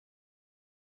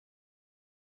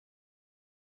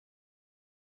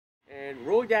and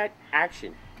roll that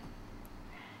action.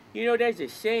 You know, there's a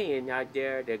saying out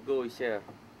there that goes,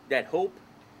 that hope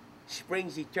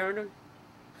springs eternal.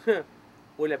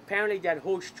 Well, apparently that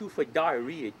holds true for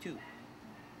diarrhea too.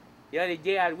 The other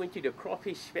day I went to the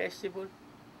crawfish festival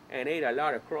and ate a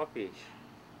lot of crawfish,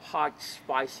 hot,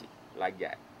 spicy, like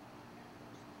that.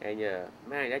 And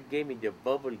man, that gave me the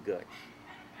bubble guts.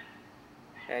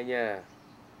 And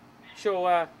so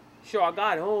I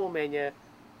got home and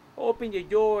opened the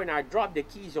door and I dropped the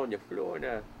keys on the floor.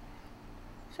 And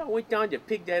so I went down to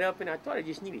pick that up and I thought I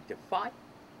just needed to fart.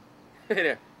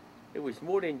 It was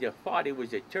more than the fart, it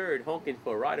was a turd honking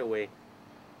for right away.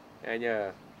 And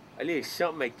a little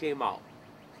something that came out.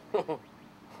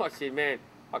 I said, man,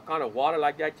 I kind of water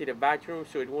like that to the bathroom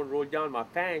so it won't roll down my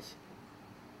pants.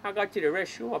 I got to the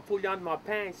restroom, I pulled down my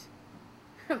pants.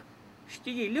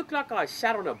 Still, it looked like I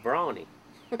sat on a brownie.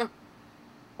 A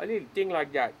little thing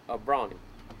like that, a brownie.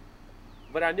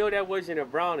 But I know that wasn't a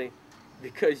brownie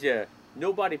because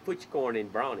nobody puts corn in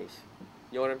brownies.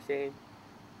 You know what I'm saying?